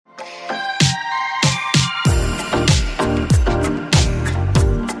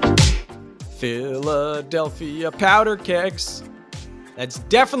Philadelphia Powderkegs. That's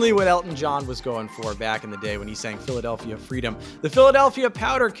definitely what Elton John was going for back in the day when he sang Philadelphia Freedom. The Philadelphia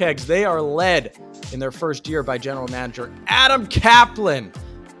Powderkegs, they are led in their first year by general manager Adam Caplan,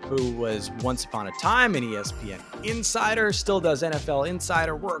 who was once upon a time an ESPN insider, still does NFL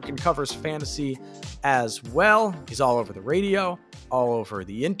insider work and covers fantasy as well. He's all over the radio, all over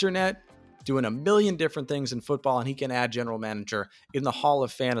the internet, doing a million different things in football, and he can add general manager in the Hall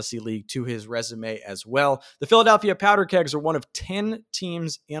of Fantasy League to his resume as well. The Philadelphia Powderkegs are one of 10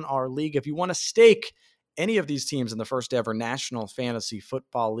 teams in our league. If you want to stake any of these teams in the first ever National Fantasy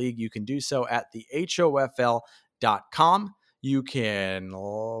Football League, you can do so at the HOFL.com. You can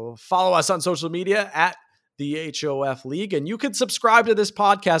follow us on social media at the HOF League, and you can subscribe to this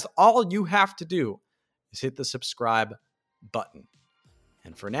podcast. All you have to do is hit the subscribe button.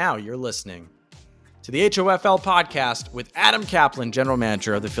 And for now, you're listening to the HOFL Podcast with Adam Caplan, general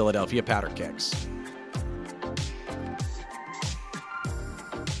manager of the Philadelphia Powderkegs.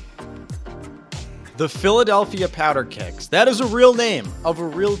 The Philadelphia Powderkegs. That is a real name of a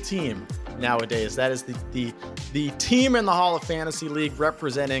real team nowadays. That is the team in the Hall of Fantasy League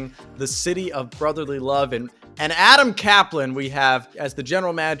representing the city of brotherly love. And Adam Caplan, we have as the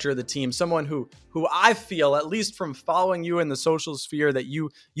general manager of the team, someone who I feel, at least from following you in the social sphere, that you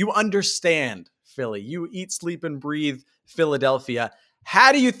understand Philly. You eat, sleep, and breathe Philadelphia.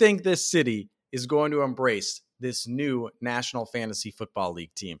 How do you think this city is going to embrace this new National Fantasy Football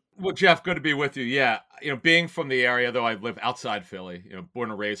League team? Well, Jeff, good to be with you. Yeah, being from the area, though I live outside Philly, born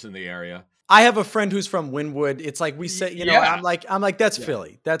and raised in the area. I have a friend who's from Wynwood. It's like we say, I'm like, that's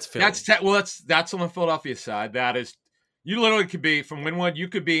Philly. That's Philly. That's on the Philadelphia side. That is, you literally could be from Wynwood. You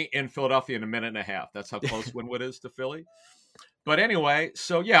could be in Philadelphia in a minute and a half. That's how close Wynwood is to Philly. But anyway,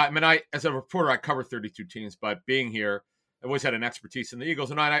 so yeah, as a reporter, I cover 32 teams, but being here, I always had an expertise in the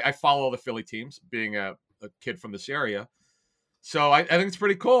Eagles, and I follow all the Philly teams, being a kid from this area. So I think it's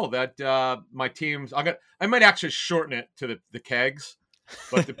pretty cool that my teams. I might actually shorten it to the Kegs.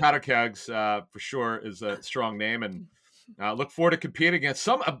 But the Powderkegs, for sure, is a strong name, and look forward to competing against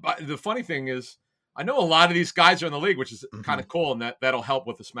some. The funny thing is, I know a lot of these guys are in the league, which is kind of cool, and that'll help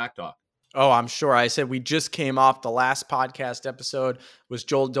with the smack talk. Oh, I'm sure. I said we just came off the last podcast episode was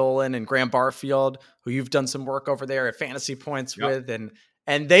Joel Dolan and Graham Barfield, who you've done some work over there at Fantasy Points with,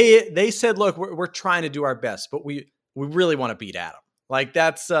 and they said, look, we're trying to do our best, but we really want to beat Adam. Like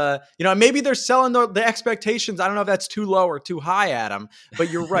that's, maybe they're selling the expectations. I don't know if that's too low or too high, Adam, but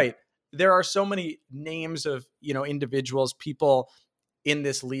you're right. There are so many names of, individuals, people in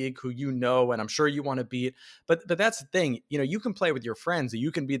this league who, and I'm sure you want to beat, but that's the thing, you can play with your friends, you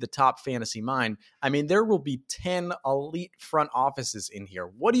can be the top fantasy mind. I mean, there will be 10 elite front offices in here.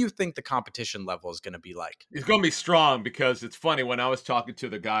 What do you think the competition level is going to be like? It's going to be strong because it's funny when I was talking to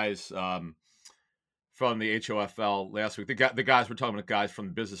the guys, from the HOFL last week, the guys were talking about guys from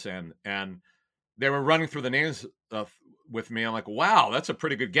the business end, and they were running through the names with me. I'm like, wow, that's a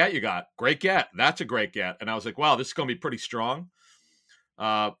pretty good get you got. Great get. That's a great get. And I was like, wow, this is going to be pretty strong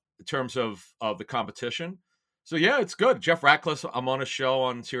in terms of the competition. So yeah, it's good. Jeff Ratcliffe, I'm on a show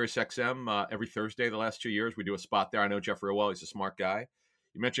on SiriusXM every Thursday the last 2 years. We do a spot there. I know Jeff real well. He's a smart guy.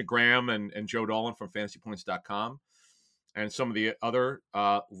 You mentioned Graham and Joe Dolan from FantasyPoints.com and some of the other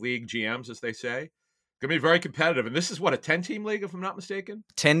league GMs, as they say. Going to be very competitive. And this is what, a 10-team league, if I'm not mistaken?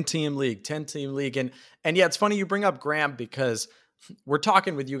 10-team league. And yeah, it's funny you bring up Graham because we're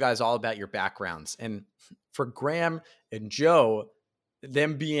talking with you guys all about your backgrounds. And for Graham and Joe,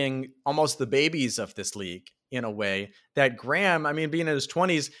 them being almost the babies of this league in a way, that Graham, being in his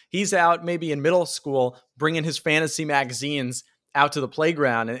 20s, he's out maybe in middle school, bringing his fantasy magazines out to the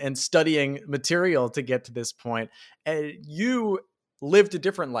playground and studying material to get to this point. And you lived a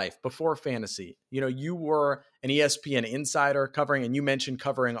different life before fantasy. You were an ESPN insider covering, and you mentioned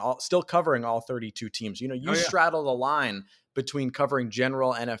still covering all 32 teams. Straddle the line between covering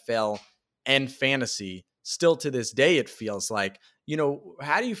general NFL and fantasy. Still to this day, it feels like,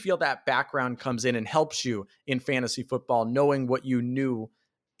 how do you feel that background comes in and helps you in fantasy football, knowing what you knew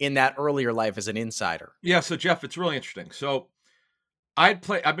in that earlier life as an insider? Yeah. So Jeff, it's really interesting. So I've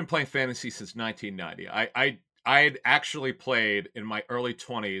been playing fantasy since 1990. I had actually played in my early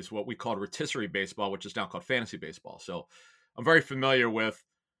 20s what we called rotisserie baseball, which is now called fantasy baseball. So I'm very familiar with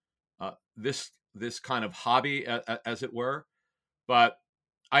this kind of hobby, as it were. But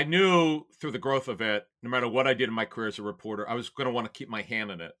I knew through the growth of it, no matter what I did in my career as a reporter, I was going to want to keep my hand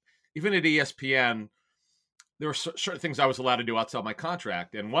in it. Even at ESPN, there were certain things I was allowed to do outside my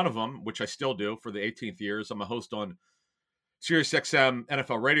contract. And one of them, which I still do for the 18th years, I'm a host on SiriusXM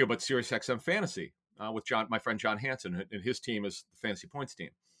NFL Radio, but SiriusXM Fantasy. With my friend John Hansen, and his team is the Fantasy Points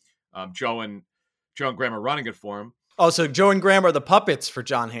team. Joe and Joe and Graham are running it for him. Oh, so Joe and Graham are the puppets for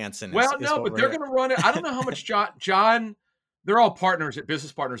John Hansen. Well, no, but they're going to run it. I don't know how much John. They're all partners,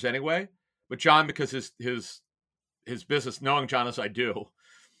 business partners anyway. But John, because his business, knowing John as I do,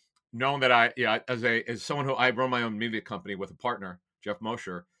 knowing that as someone who I run my own media company with a partner, Jeff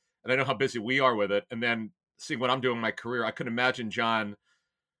Mosher, and I know how busy we are with it, and then seeing what I'm doing in my career, I couldn't imagine John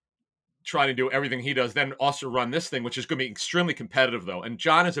trying to do everything he does, then also run this thing, which is going to be extremely competitive, though. And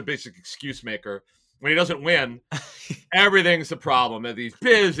John is a basic excuse maker. When he doesn't win, everything's a problem. And he's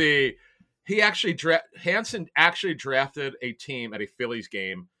busy. He actually Hansen actually drafted a team at a Phillies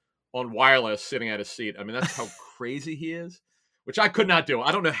game on wireless, sitting at his seat. I mean, that's how crazy he is, which I could not do.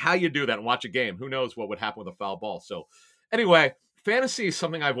 I don't know how you do that and watch a game. Who knows what would happen with a foul ball? So, anyway, fantasy is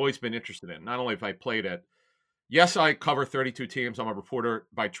something I've always been interested in. Not only have I played it. Yes, I cover 32 teams. I'm a reporter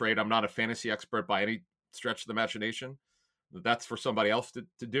by trade. I'm not a fantasy expert by any stretch of the imagination. That's for somebody else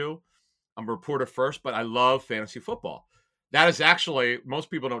to do. I'm a reporter first, but I love fantasy football. That is actually, most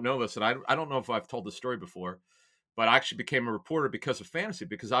people don't know this, and I don't know if I've told this story before, but I actually became a reporter because of fantasy,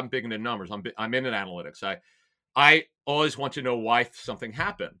 because I'm big into numbers. I'm into analytics. I always want to know why something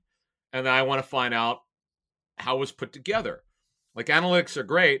happened, and then I want to find out how it was put together. Like, analytics are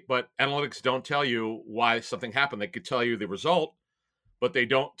great, but analytics don't tell you why something happened. They could tell you the result, but they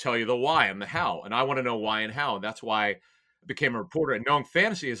don't tell you the why and the how. And I want to know why and how, and that's why I became a reporter. And knowing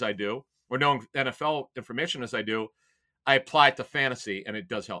fantasy as I do, or knowing NFL information as I do, I apply it to fantasy, and it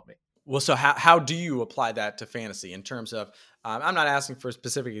does help me. Well, so how do you apply that to fantasy in terms of, I'm not asking for a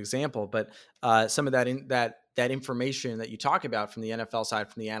specific example, but some of that information that you talk about from the NFL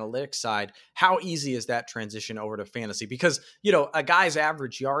side, from the analytics side, how easy is that transition over to fantasy? Because, a guy's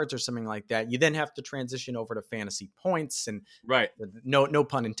average yards or something like that, you then have to transition over to fantasy points, and right. No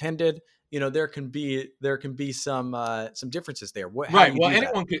pun intended. There can be some differences there. Right. Well,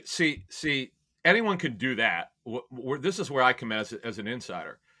 anyone could see anyone could do that. This is where I come in as an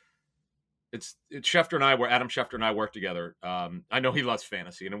insider. It's Schefter and I, where Adam Schefter and I work together. I know he loves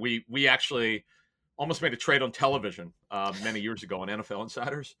fantasy, and we actually almost made a trade on television many years ago on NFL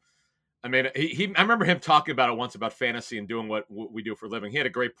Insiders. I mean, I remember him talking about it once, about fantasy and doing what we do for a living. He had a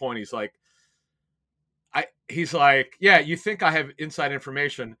great point. He's like, yeah, you think I have inside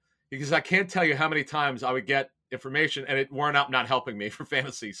information, because I can't tell you how many times I would get information and it wound up not helping me for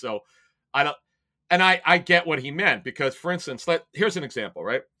fantasy. So I get what he meant, because, for instance, here's an example,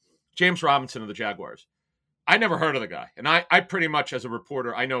 right? James Robinson of the Jaguars. I never heard of the guy. And I pretty much, as a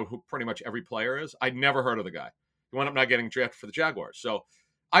reporter, I know who pretty much every player is. I never heard of the guy. He wound up not getting drafted for the Jaguars. So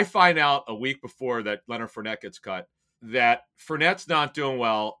I find out a week before that Leonard Fournette gets cut that Fournette's not doing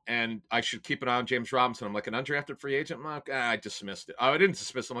well, and I should keep an eye on James Robinson. I'm like, an undrafted free agent? I'm like, I dismissed it. I didn't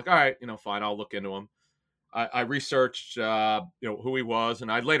dismiss him. I'm like, all right, fine, I'll look into him. I researched who he was,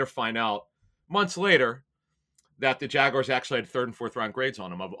 and I'd later find out, months later, that the Jaguars actually had 3rd and 4th round grades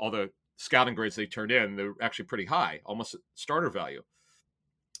on him. Of all the scouting grades they turned in, they were actually pretty high, almost starter value.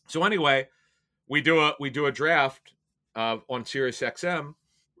 So anyway, we do a draft on SiriusXM.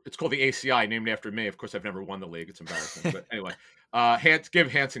 It's called the ACI, named after me. Of course, I've never won the league. It's embarrassing. But anyway,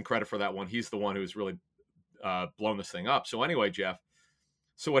 give Hansen credit for that one. He's the one who's really blown this thing up. So anyway, Jeff,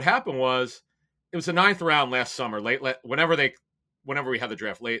 so what happened was, it was the 9th round last summer, whenever we had the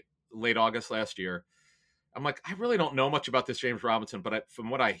draft, late August last year. I'm like, I really don't know much about this James Robinson, but from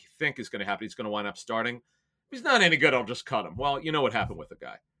what I think is going to happen, he's going to wind up starting. If he's not any good, I'll just cut him. Well, you know what happened with the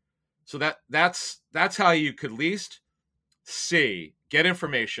guy. So that's how you could least get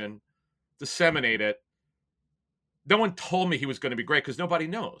information, disseminate it. No one told me he was going to be great, because nobody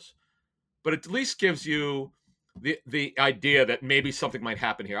knows. But it at least gives you the idea that maybe something might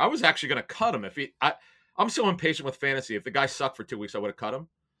happen here. I was actually going to cut him. I'm so impatient with fantasy. If the guy sucked for 2 weeks, I would have cut him.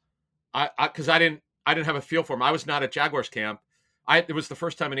 Because I didn't have a feel for him. I was not at Jaguars camp. It was the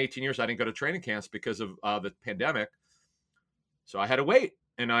first time in 18 years I didn't go to training camps because of the pandemic. So I had to wait,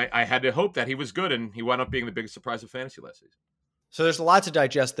 and I had to hope that he was good, and he wound up being the biggest surprise of fantasy last season. So there's a lot to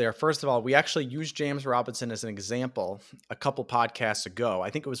digest there. First of all, we actually used James Robinson as an example a couple podcasts ago. I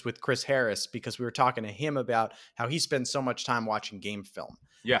think it was with Chris Harris, because we were talking to him about how he spends so much time watching game film.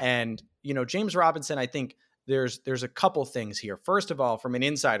 Yeah. And, James Robinson, I think there's a couple things here. First of all, from an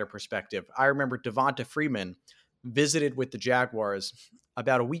insider perspective, I remember Devonta Freeman visited with the Jaguars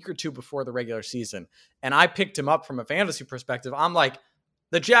about a week or two before the regular season, and I picked him up from a fantasy perspective. I'm like,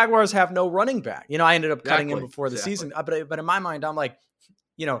 the Jaguars have no running back. I ended up cutting him before the season. But in my mind, I'm like,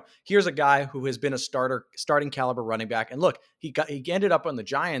 here's a guy who has been a starting caliber running back. And look, he ended up on the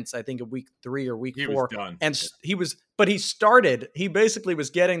Giants, I think, in week 3 or week 4. He was done. And he started. He basically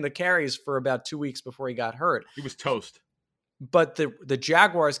was getting the carries for about 2 weeks before he got hurt. He was toast. But the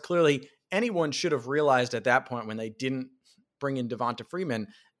Jaguars clearly, anyone should have realized at that point when they didn't bring in Devonta Freeman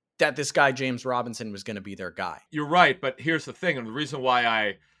that this guy, James Robinson, was going to be their guy. You're right, but here's the thing, and the reason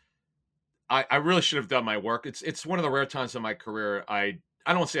why I really should have done my work. It's one of the rare times in my career I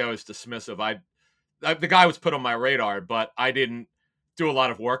don't want to say I was dismissive. The guy was put on my radar, but I didn't do a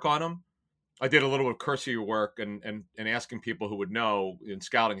lot of work on him. I did a little bit of cursory work and asking people who would know in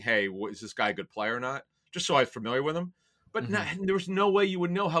scouting, hey, is this guy a good player or not? Just so I was familiar with him. But there was no way you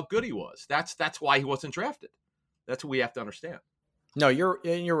would know how good he was. That's why he wasn't drafted. That's what we have to understand. No, you're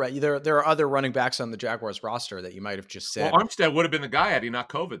right. There are other running backs on the Jaguars roster that you might have just said. Well, Armstead would have been the guy had he not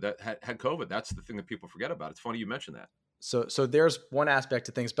COVID that had COVID. That's the thing that people forget about. It's funny you mentioned that. So there's one aspect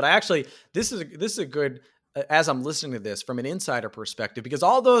of things, but this is a good, as I'm listening to this from an insider perspective, because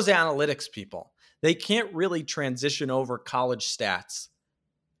all those analytics people, they can't really transition over college stats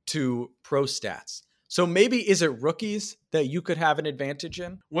to pro stats. So maybe is it rookies that you could have an advantage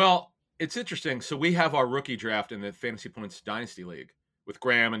in? Well, it's interesting. So we have our rookie draft in the Fantasy Points Dynasty League with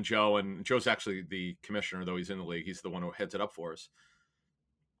Graham and Joe, and Joe's actually the commissioner, though he's in the league. He's the one who heads it up for us.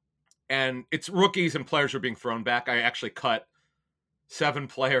 And it's rookies and players are being thrown back. I actually cut 7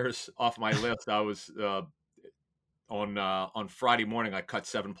 players off my list. I was on Friday morning. I cut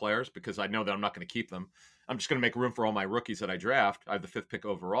 7 players because I know that I'm not going to keep them. I'm just going to make room for all my rookies that I draft. I have the 5th pick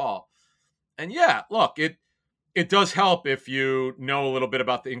overall. And yeah, look, it does help if you know a little bit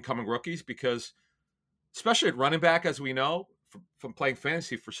about the incoming rookies, because especially at running back, as we know from playing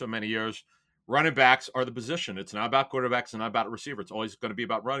fantasy for so many years, running backs are the position. It's not about quarterbacks, it's not about receiver. It's always going to be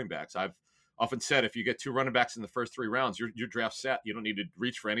about running backs. I've often said if you get 2 running backs in the first 3 rounds, your draft set. You don't need to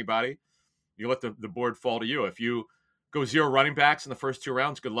reach for anybody. You let the board fall to you. If you go 0 running backs in the first 2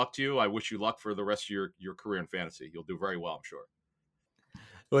 rounds, good luck to you. I wish you luck for the rest of your career in fantasy. You'll do very well, I'm sure.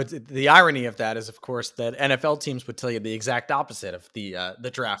 Well, the irony of that is, of course, that NFL teams would tell you the exact opposite of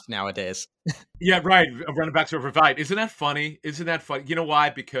the draft nowadays. Yeah, right. Running backs are provide. Isn't that funny? You know why?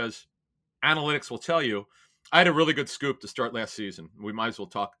 Because analytics will tell you. I had a really good scoop to start last season. We might as well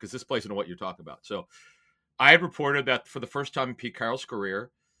talk because this plays into what you're talking about. So I had reported that for the first time in Pete Carroll's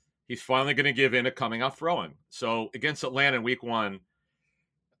career, he's finally going to give in to coming out throwing. So against Atlanta in week 1,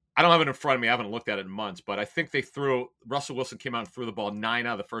 I don't have it in front of me. I haven't looked at it in months, but I think Russell Wilson came out and threw the ball 9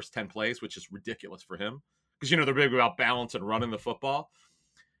 out of the first 10 plays, which is ridiculous for him. Because, they're big about balance and running the football.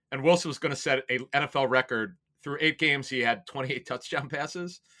 And Wilson was going to set an NFL record. Through 8 games, he had 28 touchdown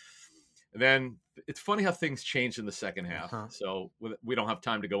passes. And then it's funny how things changed in the second half. So we don't have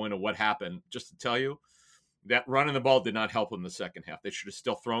time to go into what happened. Just to tell you that running the ball did not help in the second half. They should have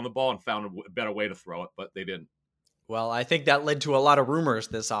still thrown the ball and found a better way to throw it, but they didn't. Well, I think that led to a lot of rumors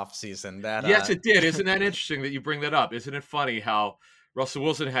this offseason. Yes, it did. Isn't that interesting that you bring that up? Isn't it funny how Russell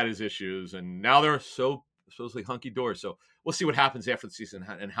Wilson had his issues and now they're so supposedly hunky-dory. So we'll see what happens after the season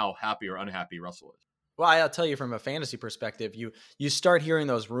and how happy or unhappy Russell is. Well, I'll tell you from a fantasy perspective, you start hearing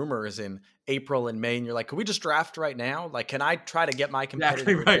those rumors in April and May, and you're like, can we just draft right now? Like, can I try to get my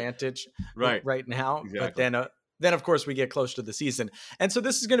competitive advantage right now? Exactly. But then, of course, we get close to the season. And so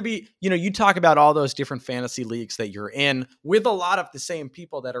this is going to be, you talk about all those different fantasy leagues that you're in with a lot of the same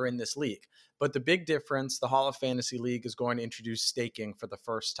people that are in this league. But the big difference, the Hall of Fantasy League is going to introduce staking for the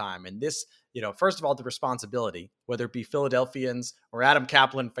first time. And this, first of all, the responsibility, whether it be Philadelphians or Adam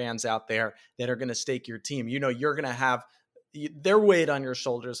Caplan fans out there that are going to stake your team, you're going to have their weight on your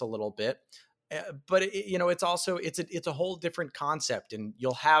shoulders a little bit. But it's also it's a whole different concept, and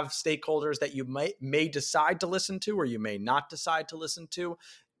you'll have stakeholders that you may decide to listen to, or you may not decide to listen to.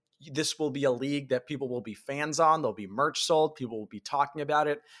 This will be a league that people will be fans on. There'll be merch sold. People will be talking about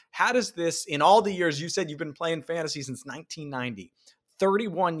it. How does this, in all the years you said you've been playing fantasy since 1990,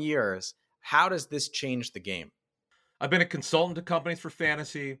 31 years, how does this change the game? I've been a consultant to companies for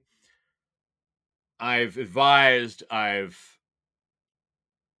fantasy. I've advised. I've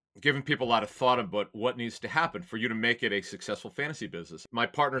given people a lot of thought about what needs to happen for you to make it a successful fantasy business. My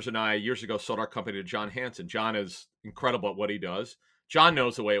partners and I years ago sold our company to John Hanson. John is incredible at what he does. John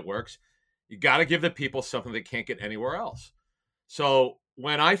knows the way it works. You got to give the people something they can't get anywhere else. So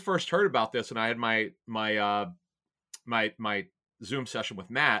when I first heard about this, and I had my Zoom session with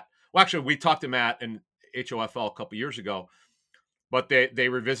Matt. Well, actually, we talked to Matt and HOFL a couple years ago, but they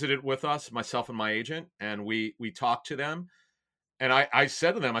revisited with us, myself and my agent, and we talked to them. And I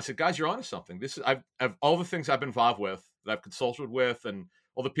said to them, I said, guys, you're onto something. This is I've all the things I've been involved with, that I've consulted with, and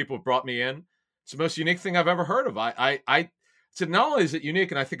all the people who brought me in. It's the most unique thing I've ever heard of. I said, not only is it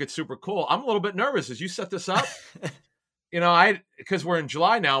unique, and I think it's super cool, I'm a little bit nervous as you set this up. Because we're in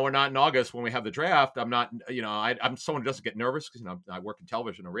July now, we're not in August when we have the draft. I'm not, I'm someone who doesn't get nervous because I work in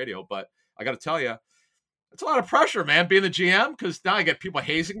television and radio. But I got to tell you, It's a lot of pressure, man, being the GM, because now I get people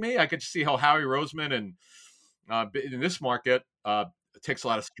hazing me. I could see how Howie Roseman and in this market, it takes a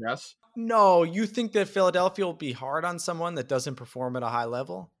lot of stress. No, you think that Philadelphia will be hard on someone that doesn't perform at a high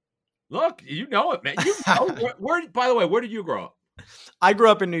level? Look, you know it, man. You know where. By the way, where did you grow up? I grew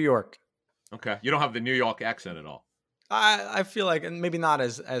up in New York. Okay, you don't have the New York accent at all. I feel like, and maybe not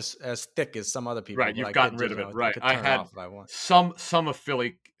as thick as some other people. Right, you've gotten rid of it. Right, I had some of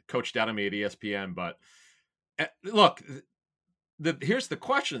Philly coached out of me at ESPN, but look, here's the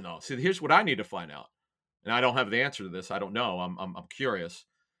question though. See, here's what I need to find out, and I don't have the answer to this. I don't know. I'm curious.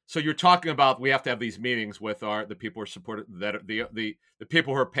 So you're talking about we have to have these meetings with the people who are supported, that the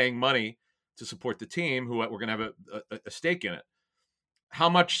people who are paying money to support the team, who we're going to have a stake in it. How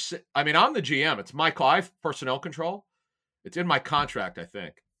much? I mean, I'm the GM. It's my call. I have personnel control. It's in my contract. I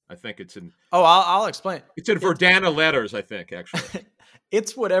think it's in. Oh, I'll explain. It's in Verdana letters. I think actually.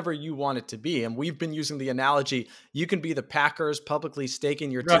 It's whatever you want it to be. And we've been using the analogy, you can be the Packers publicly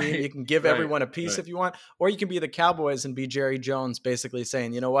staking your team. You can give everyone a piece if you want, or you can be the Cowboys and be Jerry Jones basically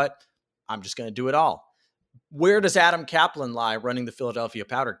saying, you know what, I'm just going to do it all. Where does Adam Caplan lie running the Philadelphia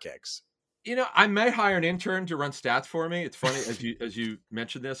Powderkegs? You know, I may hire an intern to run stats for me. It's funny as you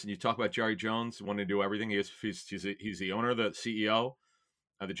mentioned this and you talk about Jerry Jones wanting to do everything. He's the owner, the CEO,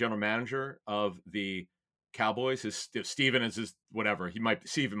 the general manager of the Cowboys. Steven is his whatever.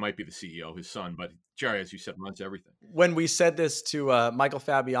 Steven might be the CEO, his son, but Jerry, as you said, runs everything. When we said this to Michael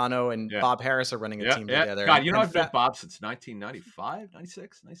Fabiano and Bob Harris are running a team together. God, you know, I've been Bob since 1995,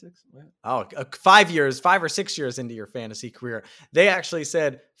 96. Yeah. Oh, 5 or 6 years into your fantasy career. They actually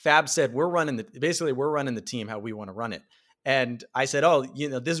said, Fab said, we're running the team how we want to run it. And I said, oh, you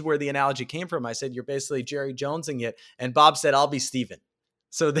know, this is where the analogy came from. I said, you're basically Jerry Jonesing it. And Bob said, I'll be Steven.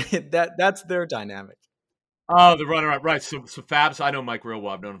 So that's their dynamic. Oh, the runner-up, right. So Fabs, I know Mike real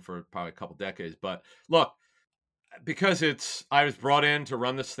well. I've known him for probably a couple decades. But look, because I was brought in to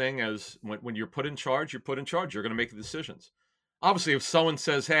run this thing as when you're put in charge, you're put in charge. You're going to make the decisions. Obviously, if someone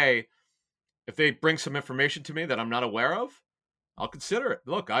says, hey, if they bring some information to me that I'm not aware of, I'll consider it.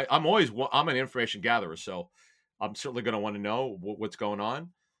 Look, I'm an information gatherer, so I'm certainly going to want to know what's going on.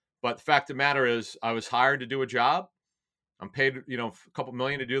 But the fact of the matter is, I was hired to do a job. I'm paid, a couple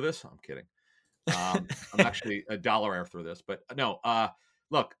million to do this. I'm kidding. I'm actually a dollar after this, but no.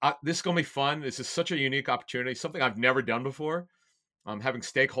 Look, this is gonna be fun. This is such a unique opportunity, something I've never done before. Having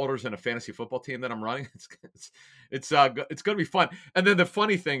stakeholders in a fantasy football team that I'm running. It's gonna be fun. And then the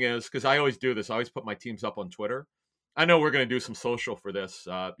funny thing is, because I always do this, I always put my teams up on Twitter. I know we're gonna do some social for this,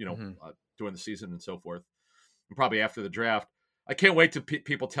 during the season and so forth, and probably after the draft. I can't wait to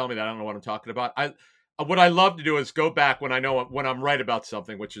people tell me that I don't know what I'm talking about. What I love to do is go back when I'm right about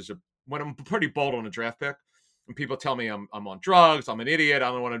something, which is when I'm pretty bold on a draft pick, and people tell me I'm on drugs, I'm an idiot, I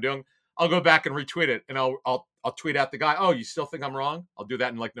don't know what I'm doing, I'll go back and retweet it, and I'll tweet at the guy, oh, you still think I'm wrong? I'll do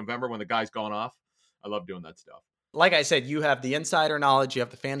that in like November when the guy's gone off. I love doing that stuff. Like I said, you have the insider knowledge, you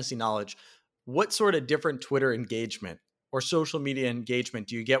have the fantasy knowledge. What sort of different Twitter engagement or social media engagement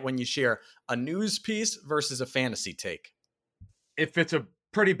do you get when you share a news piece versus a fantasy take? If it's a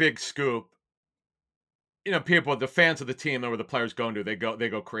pretty big scoop, people, the fans of the team, where the players going to, they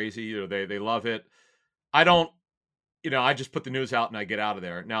go crazy. They love it. I don't, I just put the news out and I get out of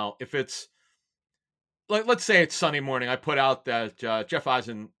there. Now, if it's like, let's say it's Sunday morning, I put out that Jeff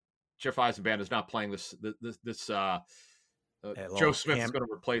Eisenband is not playing this Joe Smith is going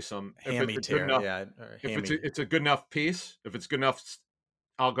to replace him. If it's a good enough piece, if it's good enough,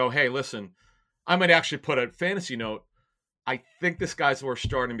 I'll go, hey, listen, I might actually put a fantasy note. I think this guy's worth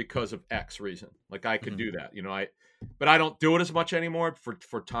starting because of X reason. Like I could do that, but I don't do it as much anymore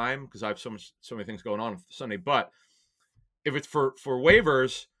for time because I have so many things going on Sunday. But if it's for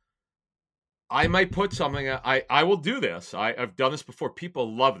waivers, I might put something. I will do this. I've done this before.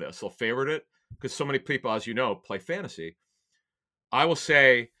 People love this. They'll favorite it because so many people, as you know, play fantasy. I will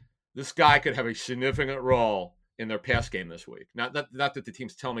say this guy could have a significant role in their pass game this week. Not that the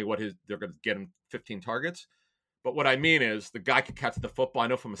teams tell me they're going to get him 15 targets. But what I mean is the guy can catch the football. I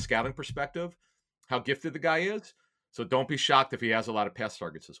know from a scouting perspective how gifted the guy is. So don't be shocked if he has a lot of pass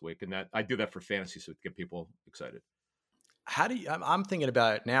targets this week. And that I do that for fantasy so to get people excited. I'm thinking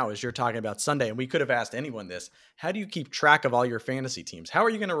about it now as you're talking about Sunday, and we could have asked anyone this. How do you keep track of all your fantasy teams? How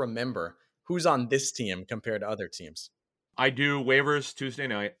are you going to remember who's on this team compared to other teams? I do waivers Tuesday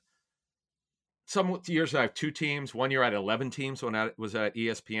night. Some years I have 2 teams. One year I had 11 teams when I was at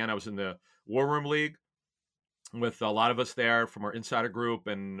ESPN. I was in the War Room League with a lot of us there from our insider group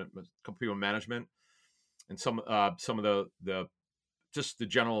and a couple people in management and some of the just the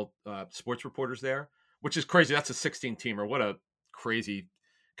general sports reporters there, which is crazy. That's a 16 teamer. What a crazy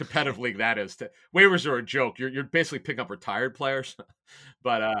competitive league that is. Waivers are a joke. You're basically picking up retired players.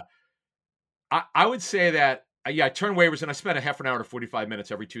 But I would say that, I turn waivers and I spend a half an hour to 45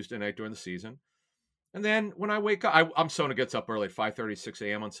 minutes every Tuesday night during the season. And then when I wake up, I'm someone who gets up early, 5:30, 6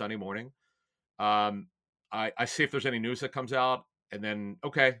 a.m. on Sunday morning. I see if there's any news that comes out. And then,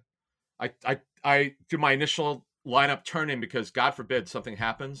 okay, I do my initial lineup turn in because God forbid something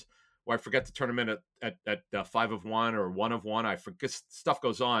happens or I forget to turn them in at 5 of 1 or 1 of 1. I forget, stuff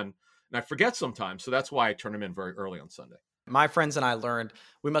goes on and I forget sometimes. So that's why I turn them in very early on Sunday. My friends and I learned,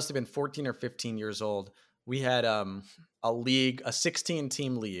 we must have been 14 or 15 years old. We had a league, a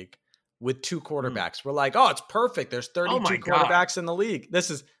 16-team league with 2 quarterbacks. We're like, oh, it's perfect. There's 32 quarterbacks in the league. This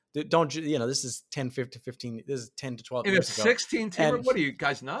is, this is 10, 15, this is 10 to 12 years ago. 16 team. What are you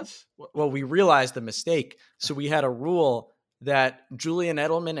guys nuts? Well, we realized the mistake. So we had a rule that Julian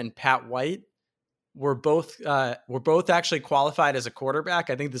Edelman and Pat White were both actually qualified as a quarterback.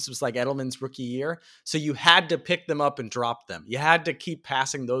 I think this was like Edelman's rookie year. So you had to pick them up and drop them. You had to keep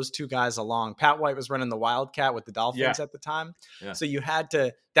passing those 2 guys along. Pat White was running the Wildcat with the Dolphins at the time. Yeah. So you had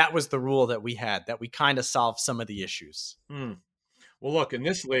to, that was the rule that we had, that we kind of solved some of the issues. Well, look, in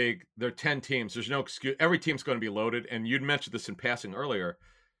this league, there are 10 teams. There's no excuse. Every team's going to be loaded. And you'd mentioned this in passing earlier.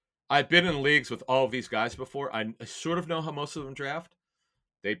 I've been in leagues with all of these guys before. I sort of know how most of them draft.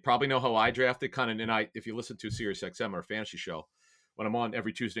 They probably know how I drafted, kind of. And if you listen to SiriusXM, our fantasy show, when I'm on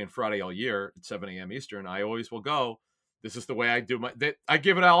every Tuesday and Friday all year at 7 a.m. Eastern, I always will go, this is the way I do I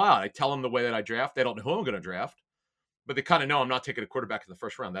give it all out. I tell them the way that I draft. They don't know who I'm going to draft, but they kind of know I'm not taking a quarterback in the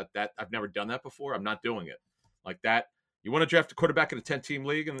first round. That I've never done that before. I'm not doing it like that. You want to draft a quarterback in a 10-team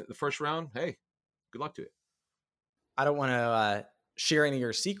league in the first round? Hey, good luck to you. I don't want to share any of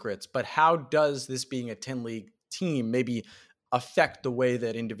your secrets, but how does this being a 10-league team maybe affect the way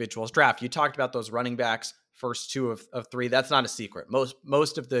that individuals draft? You talked about those running backs, first 2 of 3. That's not a secret.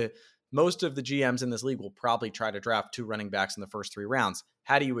 Most of the GMs in this league will probably try to draft 2 running backs in the first 3 rounds.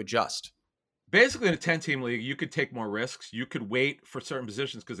 How do you adjust? Basically, in a 10-team league, you could take more risks. You could wait for certain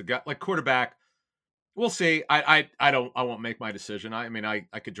positions because a guy like quarterback, we'll see. I won't make my decision. I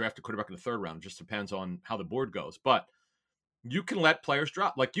could draft a quarterback in the 3rd round. It just depends on how the board goes. But you can let players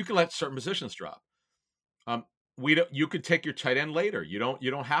drop. Like you can let certain positions drop. You could take your tight end later. You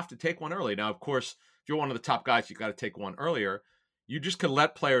don't have to take one early. Now, of course, if you're one of the top guys, you got to take one earlier. You just can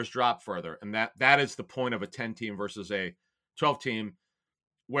let players drop further. And that is the point of a 10-team versus a 12-team,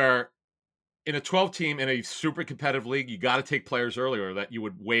 where in a 12-team in a super competitive league, you got to take players earlier that you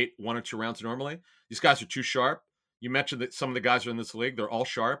would wait 1 or 2 rounds normally. These guys are too sharp. You mentioned that some of the guys are in this league. They're all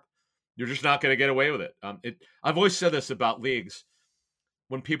sharp. You're just not going to get away with it. I've always said this about leagues.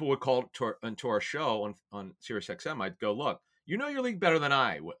 When people would call into our show on SiriusXM, I'd go, look, you know your league better than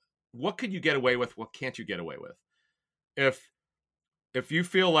I. What could you get away with? What can't you get away with? If you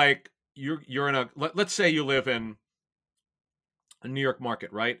feel like you're in let's say you live in a New York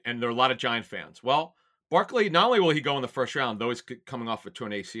market, right? And there are a lot of Giant fans. Well, Barkley, not only will he go in the first round, though he's coming off a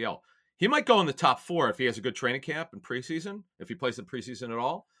torn ACL, he might go in the top 4 if he has a good training camp and preseason, if he plays in preseason at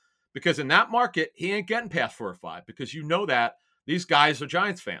all. Because in that market, he ain't getting past 4 or 5 because you know that these guys are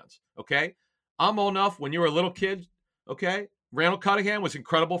Giants fans, okay? I'm old enough when you were a little kid, okay? Randall Cunningham was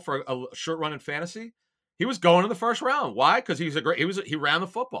incredible for a short run in fantasy. He was going in the first round. Why? Because he ran the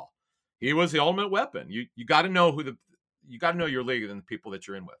football. He was the ultimate weapon. You got to know you got to know your league and the people that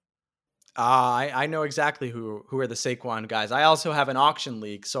you're in with. I know exactly who are the Saquon guys. I also have an auction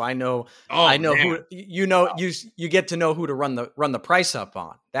league, so I know who you get to know who to run the price up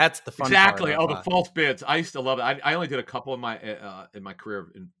on. That's the fun exactly. part. The false bids. I used to love it. I only did a couple in my career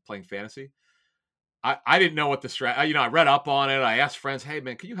in playing fantasy. I didn't know what the strat. I read up on it. I asked friends, "Hey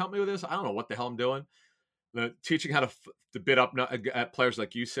man, can you help me with this? I don't know what the hell I'm doing." Teaching how to bid up at players,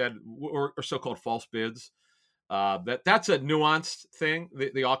 like you said, or so-called false bids. That's a nuanced thing.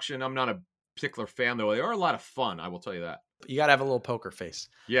 The auction, I'm not a particular fan, though. They are a lot of fun, I will tell you that. You got to have a little poker face.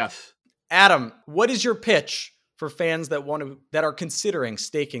 Yes. Adam, what is your pitch for fans that are considering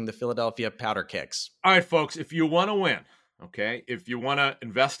staking the Philadelphia Powderkegs? All right, folks, if you want to win, okay, if you want to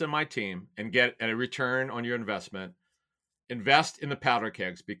invest in my team and get a return on your investment, invest in the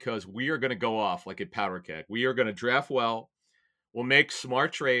Powderkegs because we are going to go off like a powder keg. We are going to draft well. We'll make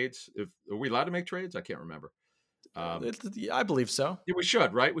smart trades. Are we allowed to make trades? I can't remember. I believe so. Yeah, we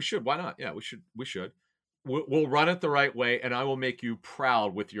should, right? We should. Why not? Yeah, we should. We'll run it the right way, and I will make you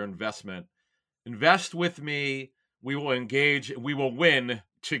proud with your investment. Invest with me. We will engage. We will win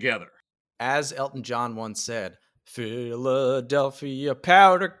together. As Elton John once said, Philadelphia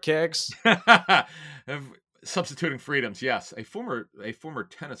Powderkegs. Substituting Freedoms, yes. A former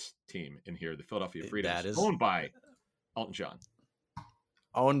tennis team in here, the Philadelphia Freedoms, owned by Elton John.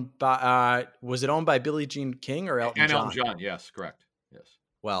 Owned by, was it owned by Billie Jean King or Elton John? Elton John, yes, correct. Yes.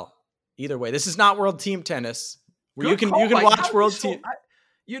 Well, either way, this is not World Team Tennis. Where Good you call, can Mike. watch World Team.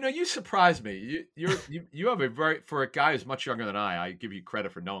 You surprise me. You have a for a guy who's much younger than I give you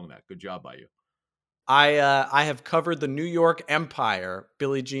credit for knowing that. Good job by you. I have covered the New York Empire,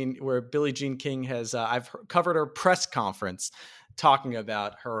 where Billie Jean King has. I've covered her press conference talking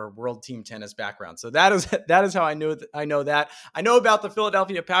about her World Team Tennis background. So that is how I know that. I know about the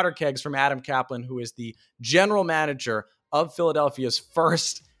Philadelphia Powderkegs from Adam Caplan, who is the general manager of Philadelphia's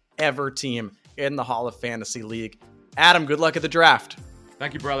first ever team in the Hall of Fantasy League. Adam, good luck at the draft.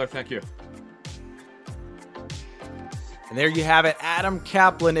 Thank you, brother. Thank you. And there you have it, Adam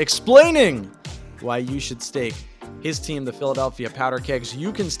Caplan explaining why you should stake his team, the Philadelphia Powderkegs.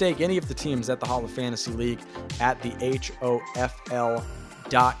 You can stake any of the teams at the Hall of Fantasy League at the HOFL.com,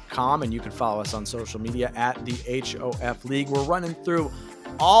 and you can follow us on social media at the HOF League. We're running through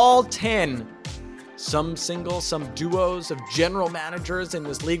all 10, some singles, some duos of general managers in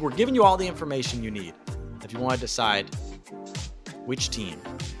this league. We're giving you all the information you need if you want to decide which team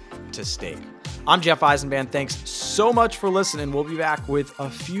to stake. I'm Jeff Eisenband. Thanks so much for listening. We'll be back with a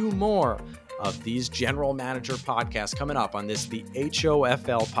few more of these general manager podcasts coming up on the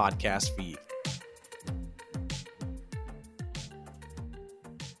HOFL podcast feed.